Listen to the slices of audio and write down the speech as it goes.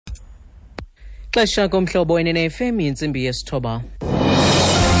Xesha komhlobo NNFM intsimbi yesithoba.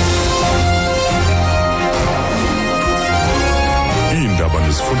 Iindaba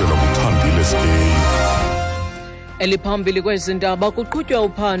nezifundela kuthambile sikeyi. Eliphambili kwezindaba kuqhutywa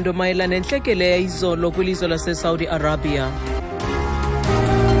uphando mayela nentlekele izolo kwilizwe lase Saudi Arabia.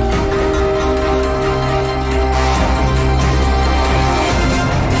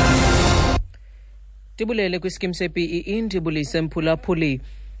 Tibulele kwiskim se-PEE ndibulise mphulaphuli.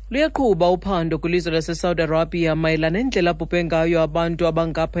 Luyaqhuba uphando kwilizwe lase Saudi Arabia mayela nendlela abhubhe ngayo abantu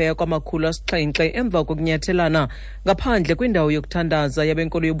abangaphaya kwama-700 emva kokunyathelana ngaphandle kwindawo yokuthandaza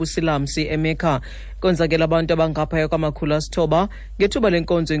yabenkolo yobusilamsi eMecca. Konzakela abantu abangaphaya kwama-900 ngethuba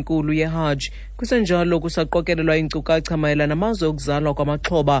lenkonzo enkulu yeHajj. Kusenjalo kusaqokelelwa iinkcukacha mayela namazwe okuzalwa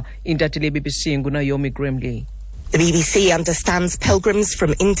kwamaxhoba. Intatheli ye-BBC nguNaomi Grimley. The BBC understands pilgrims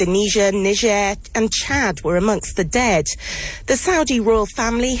from Indonesia, Niger and Chad were amongst the dead. The Saudi royal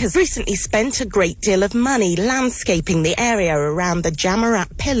family has recently spent a great deal of money landscaping the area around the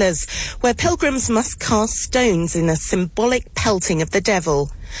Jamarat pillars, where pilgrims must cast stones in a symbolic pelting of the devil.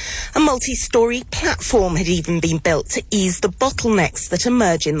 A multi-storey platform had even been built to ease the bottlenecks that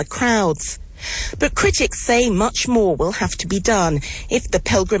emerge in the crowds. But critics say much more will have to be done if the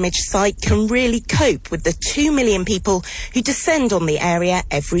pilgrimage site can really cope with the 2 million people who descend on the area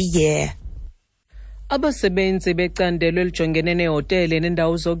every year. Abasebenzi becandelo elijongene nehotele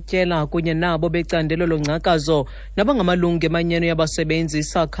nendawo zokutyela kunye nabo becandelo longcakazo nabangamalungu emanyano yabasebenzi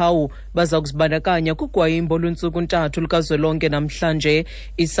isakhawu baza kuzibandakanya kugwayimbo lwentsuku ntathu lukazwelonke namhlanje.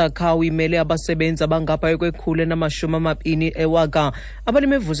 Isakhawu imele abasebenzi abangaphaya kwe-120,000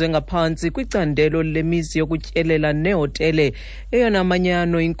 abalimevuzwe ngaphantsi kwicandelo lemizi yokutyelela nehotele. Eyona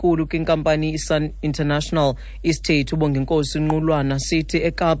manyano inkulu kwinkampani iSun International Estate ubonginkosi Nqulwana sithi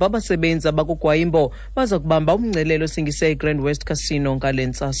eKapa abasebenzi abakugwayimbo baza kubamba umngcelelo singise Grand West Casino ngale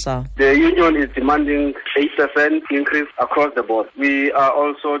ntsasa. The union is demanding 8% increase across the board. We are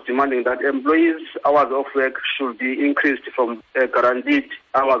also demanding that employees' hours of work should be increased from guaranteed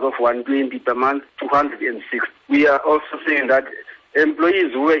hours of 120 per month to 106. We are also saying that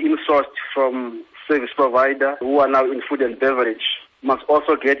employees who were insourced from service provider who are now in food and beverage must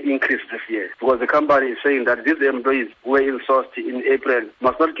also get increase this year, because the company is saying that these employees who were insourced in April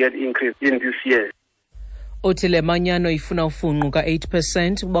must not get increase in this year. Otile manyano ifuna ufunqu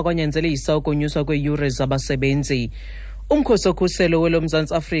ka-8% kuba kwanyanzelisa ukonyuswa kweeyure zabasebenzi. Umkhosi wokhuselo welo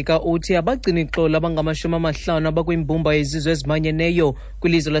Mzantsi Afrika uthi abagcini xolo abangama-50 abakwimbumba yezizwe ezimanyeneyo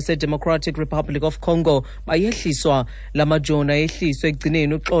kwilizwe lase-Democratic Republic of Congo bayehliswa. La majoni ayehliswe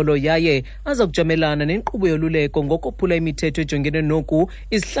ekugcineni uxolo yaye aza kujamelana nenkqubo yoluleko ngokophula imithetho ejongene noku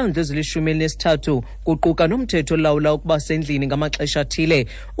izihlandlo ezili-13 kuquka nomthetho olawula ukuba sendlini ngamaxesha athile.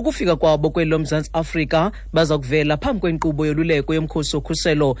 Ukufika kwabo kwelo Mzantsi Afrika baza kuvela phambi kwenkqubo yoluleko yomkhosi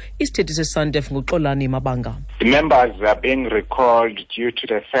wokhuselo. Isithethi seSandef nguXolani Mabanga. The members are being recalled due to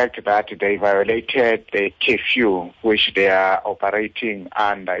the fact that they violated the curfew which they are operating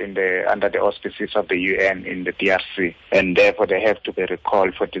under the auspices of the UN in the DRC, and therefore they have to be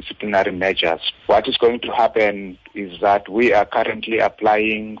recalled for disciplinary measures. What is going to happen is that we are currently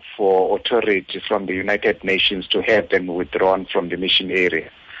applying for authority from the United Nations to have them withdrawn from the mission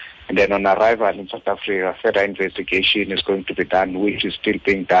area. And then on arrival in South Africa, further investigation is going to be done, which is still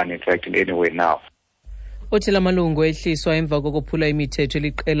being done, in fact, in any way now. Othi la malungu ehliswa emva kokuphula imithetho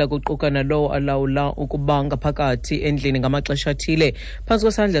eliqela kuquka nalowo alawula ukubanga phakathi endlini ngamaxesha athile phantsi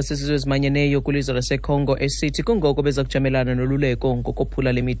kwesandla sesizwe ezimanyeneyo kwilizwe laseCongo esithi kungoko beza kujamelana noluleko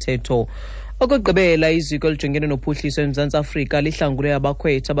ngokuphula le mithetho. Okugqibela iziko elijongene nophuhliso eMzantsi Afrika lihlangule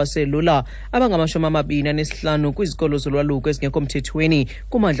abakhwetha abaselula abangama-25 kwizikolo zolwaluko ezingekho mthethweni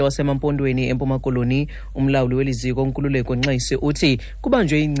kummandla wasemampondweni eMpuma Koloni. Umlawuli weliziko uNkululeko Nxesi uthi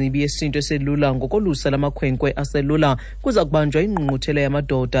kubanjwe ingcibi yesinto eselula ngokolusa lamakhwenkwe aselula kuza kubanjwa ingqungquthela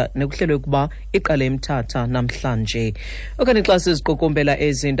yamadoda nekuhlelwe ukuba iqale eMthatha namhlanje. Okanye xa siziqukumbela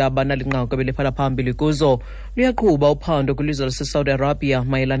ezi ndaba nalinqaku belephala phambili kuzo luyaqhuba uphando kwilizwe lase-Saudi Arabia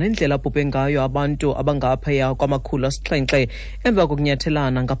mayelana nendlela abhubhe ngayo abantu abangaphaya kwama-700 emva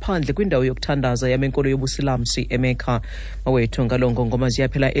kokunyathelana ngaphandle kwindawo yokuthandaza yabenkolo yobusilamsi eMecca. Mawethu ngalongo ngoma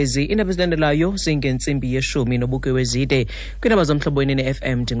ziyaphela ezi indaba ezilandelayo zingentsimbi 10 nobuke wezide kwindaba zomhlobo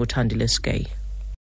NNFM ndinguthandile Skay.